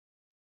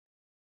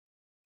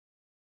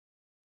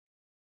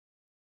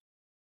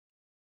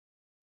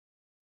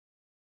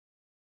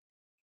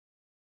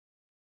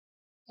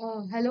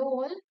Hello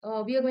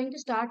all. We are going to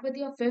start with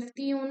your fifth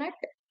unit.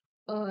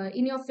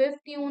 In your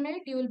fifth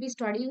unit, you will be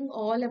studying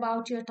all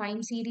about your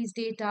time series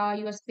data,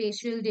 your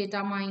spatial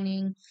data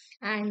mining,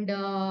 and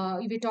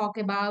we talk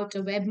about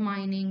web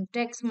mining,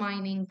 text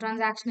mining,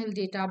 transactional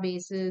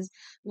databases,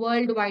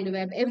 World Wide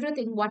Web,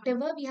 everything.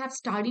 Whatever we have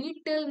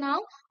studied till now,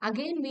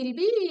 again we'll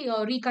be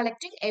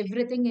recollecting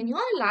everything in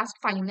your last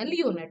final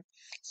unit.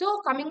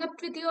 So, coming up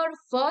with your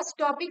first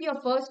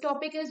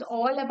topic is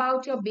all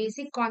about your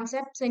basic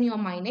concepts in your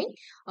mining.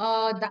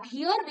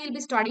 Here we'll be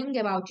studying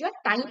about your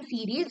time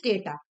series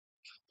data.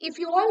 If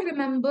you all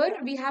remember,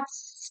 we have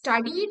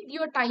studied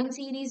your time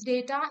series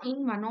data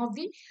in one of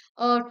the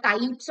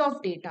types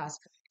of data.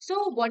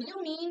 So, what do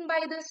you mean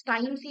by this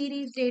time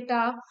series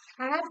data?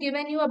 I have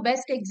given you a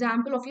best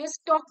example of your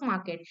stock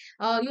market.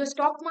 Your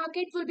stock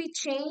market will be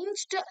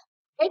changed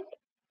at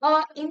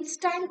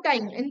instant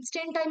time.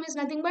 Instant time is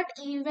nothing but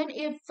even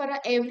if for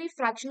every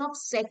fraction of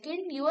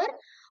second your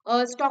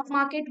stock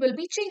market will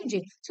be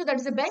changing. So that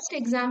is the best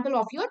example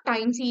of your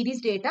time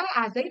series data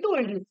as I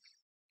told you.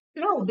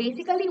 No,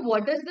 basically,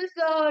 what does this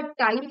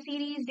time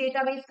series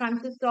database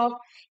consist of?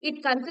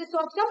 It consists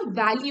of some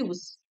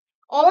values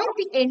or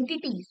the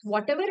entities,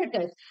 whatever it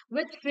is,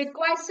 which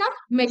requires some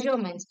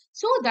measurements.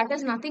 So that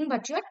is nothing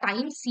but your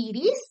time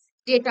series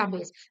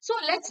database. So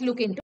let's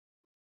look into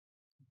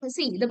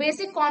see the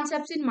basic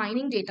concepts in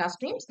mining data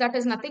streams. That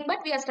is nothing but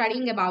we are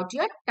studying about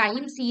your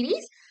time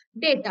series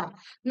data.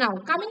 Now,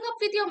 coming up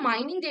with your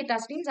mining data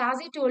streams, as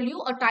I told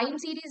you, a time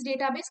series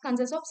database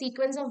consists of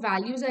sequence of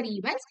values or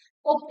events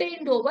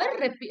obtained over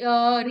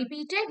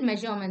repeated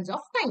measurements of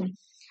time.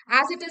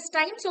 As it is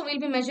time, so we'll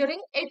be measuring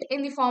it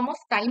in the form of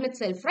time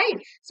itself, right?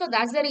 So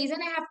that's the reason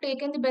I have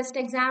taken the best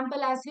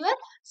example as your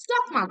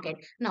stock market.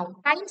 Now,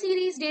 time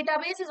series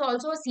database is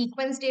also a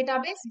sequence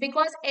database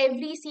because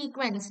every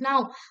sequence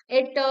now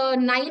at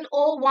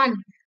 9:01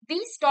 the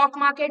stock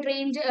market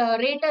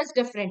rate is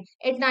different.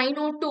 At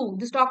 9:02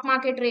 the stock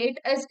market rate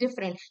is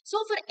different. So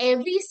for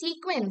every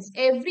sequence,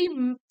 every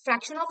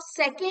fraction of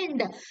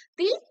second,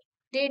 the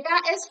data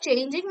is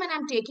changing when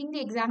I'm taking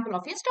the example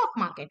of a stock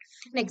market.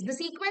 Next, the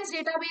sequence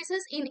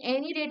databases in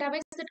any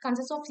database that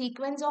consists of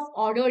sequence of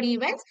ordered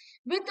events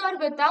with or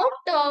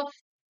without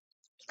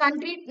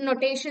concrete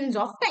notations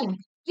of time.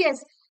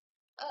 Yes,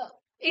 uh,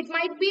 it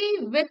might be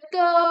with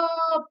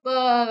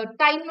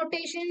time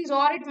notations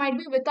or it might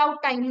be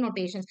without time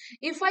notations.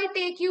 If I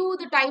take you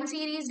the time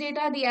series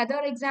data, the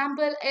other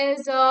example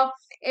is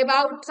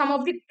about some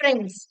of the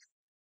trends.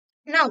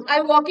 Now, I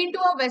walk into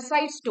a West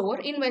Side store.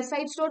 In West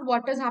Side store,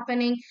 what is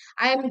happening?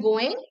 I am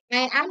going,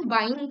 I am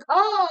buying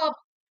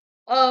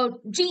a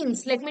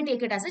jeans. Let me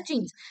take it as a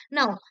jeans.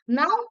 Now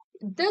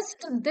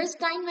this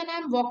time when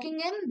I'm walking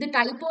in, the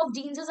type of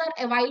jeans are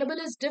available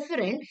is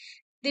different.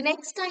 The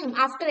next time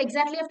after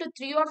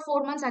 3 or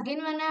 4 months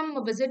again when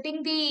I'm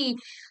visiting the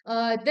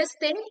this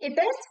thing, it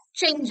is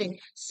changing.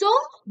 So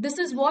this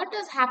is what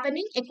is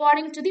happening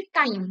according to the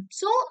time.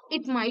 So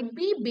it might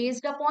be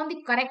based upon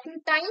the correct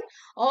time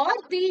or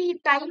the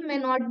time may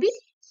not be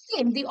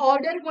same. The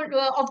order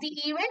of the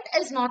event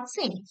is not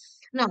same.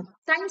 Now,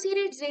 time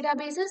series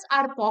databases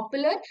are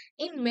popular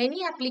in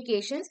many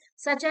applications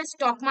such as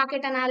stock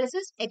market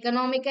analysis,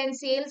 economic and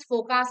sales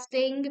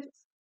forecasting,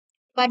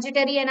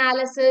 budgetary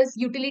analysis,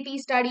 utility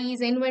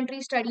studies,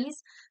 inventory studies.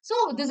 So,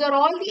 these are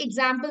all the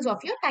examples of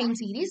your time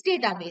series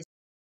database.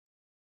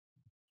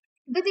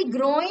 With the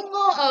growing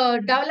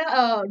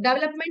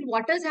development,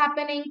 what is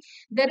happening?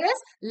 There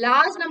is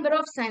large number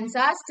of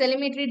sensors,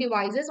 telemetry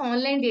devices,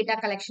 online data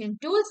collection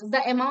tools.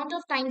 The amount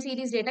of time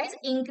series data is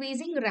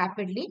increasing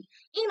rapidly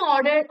in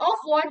order of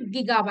what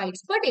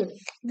gigabytes per day.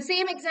 The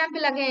same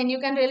example again, you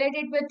can relate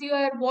it with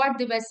your what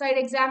the website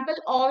example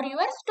or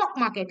your stock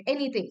market,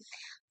 anything.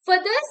 For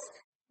this,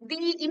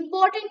 the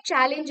important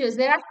challenges,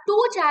 there are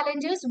two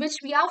challenges which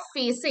we are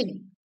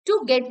facing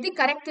to get the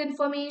correct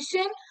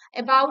information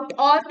about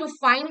or to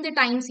find the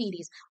time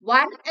series.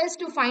 One is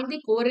to find the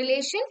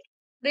correlation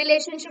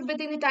relationship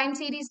within the time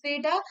series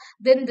data.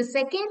 Then the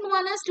second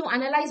one is to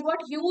analyze what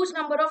huge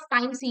number of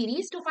time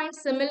series to find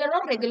similar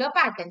or regular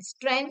patterns,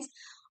 trends,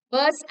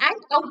 bursts and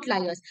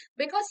outliers.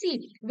 Because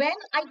see, when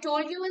I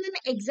told you in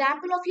an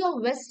example of your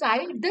west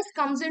side, this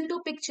comes into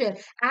picture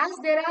as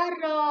there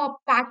are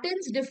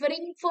patterns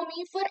differing for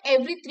me for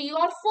every 3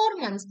 or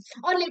 4 months,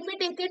 or let me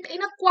take it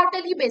in a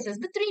quarterly basis,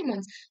 the 3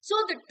 months. So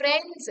the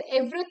trends,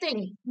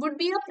 everything would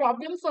be a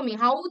problem for me.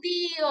 How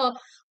the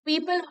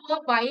people who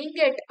are buying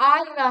it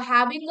are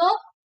having a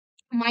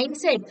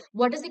mindset,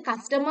 what is the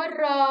customer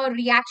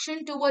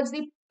reaction towards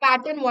the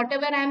pattern,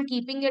 whatever I am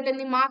keeping it in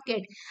the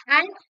market.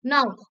 And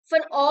now for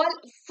all,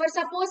 for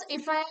suppose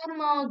if I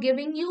am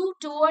giving you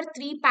 2 or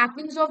 3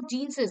 packings of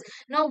jeans,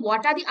 now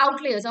what are the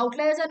outliers?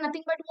 Outliers are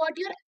nothing but what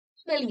your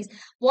anomalies.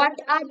 What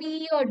are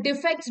the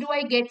defects do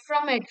I get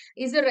from it?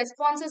 Is the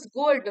response is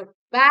good,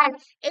 bad?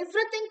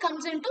 Everything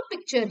comes into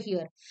picture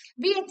here.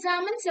 We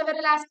examine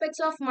several aspects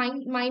of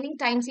mining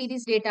time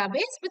series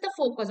database with a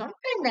focus on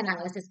trend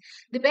analysis.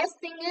 The best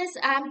thing is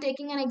I am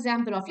taking an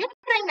example of your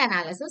trend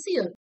analysis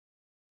here.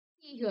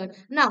 here.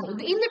 Now, in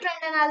the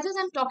trend analysis,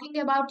 I'm talking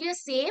about here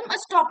same a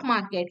stock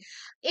market.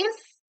 If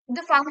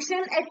the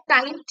function at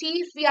time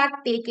t if we are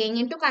taking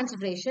into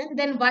consideration,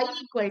 then y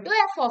equal to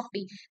f of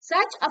t.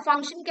 Such a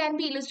function can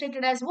be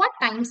illustrated as what?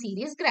 Time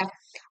series graph.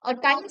 A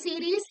time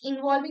series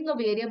involving a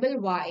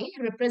variable y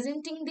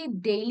representing the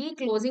daily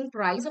closing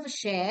price of a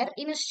share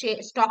in a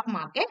stock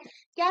market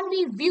can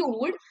be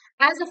viewed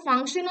as a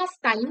function of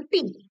time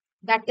t.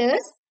 That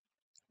is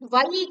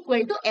y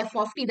equal to f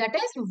of t, that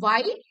is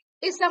y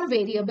is some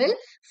variable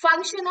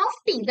function of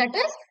t, that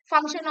is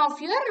function of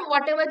your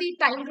whatever the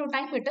time to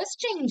time it is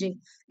changing.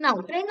 Now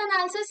trend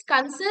analysis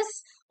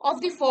consists of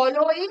the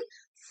following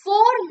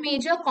four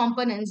major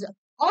components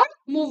or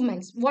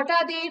movements. What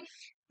are they?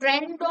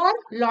 Trend or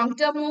long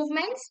term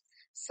movements,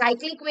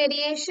 cyclic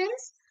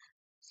variations,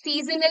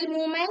 seasonal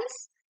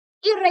movements,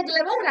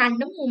 irregular or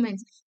random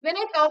movements. When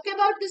I talk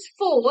about this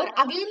four,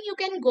 again you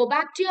can go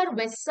back to your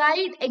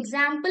website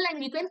example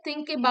and you can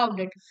think about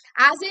it.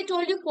 As I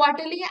told you,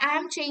 quarterly I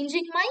am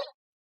changing my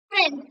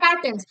trend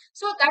patterns.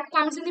 So that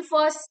comes in the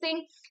first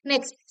thing.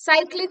 Next,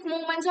 cyclic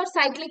movements or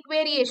cyclic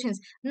variations.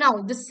 Now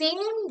the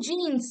same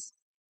genes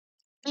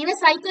in a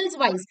cycles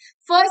wise,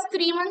 first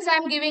 3 months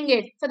I'm giving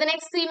it, for the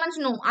next 3 months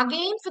no,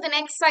 again for the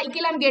next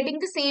cycle I'm getting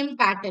the same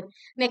pattern.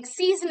 Next,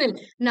 seasonal.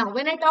 Now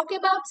when I talk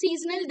about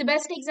seasonal, the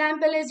best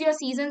example is your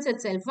seasons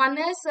itself. One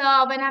is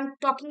when I'm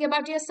talking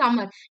about your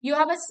summer, you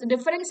have a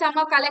different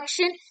summer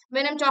collection.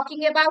 When I'm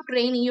talking about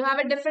rainy, you have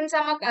a different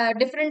summer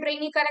different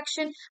rainy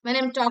collection. When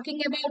I'm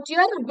talking about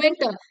your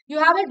winter, you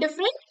have a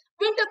different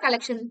winter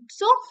collection.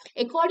 So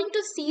according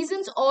to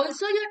seasons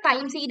also your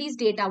time series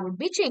data would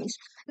be changed.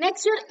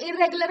 Next, your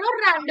irregular or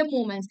random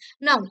movements.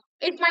 Now,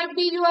 it might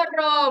be your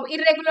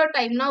irregular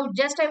time. Now,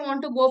 just I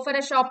want to go for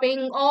a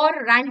shopping or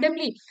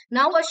randomly.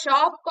 Now, a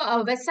shop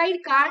website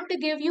can't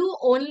give you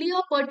only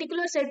a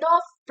particular set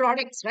of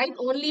products, right?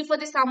 Only for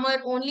the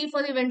summer, only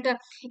for the winter.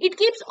 It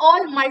keeps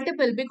all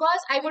multiple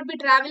because I would be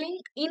traveling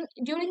in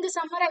during the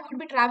summer. I would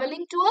be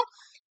traveling to a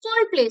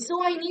cold place,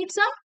 so I need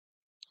some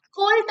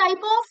cold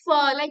type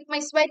of like my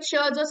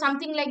sweatshirts or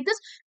something like this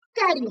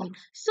to carry on.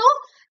 So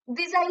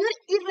these are your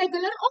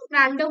irregular or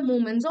random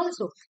movements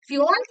also. If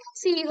you all can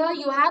see here,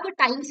 you have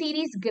a time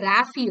series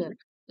graph here.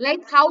 Like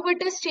how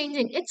it is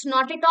changing. It's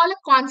not at all a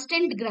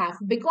constant graph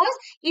because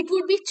it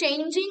would be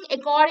changing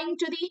according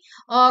to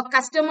the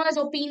customer's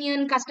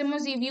opinion,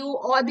 customer's review,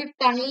 or the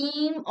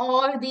time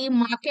or the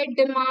market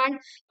demand.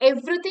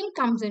 Everything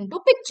comes into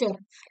picture.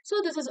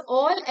 So this is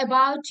all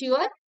about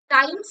your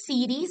time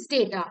series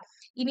data.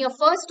 In your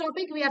first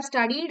topic, we have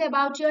studied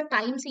about your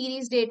time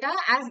series data.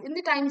 As in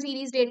the time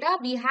series data,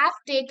 we have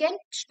taken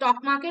stock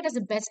market as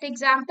the best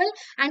example,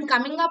 and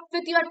coming up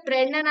with your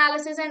trend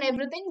analysis and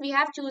everything, we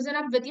have chosen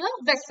up with your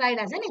west side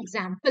as an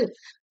example.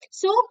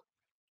 So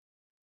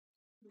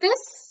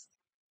this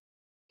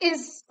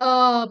is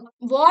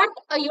what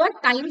your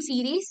time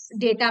series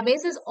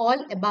database is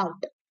all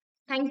about.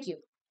 Thank you.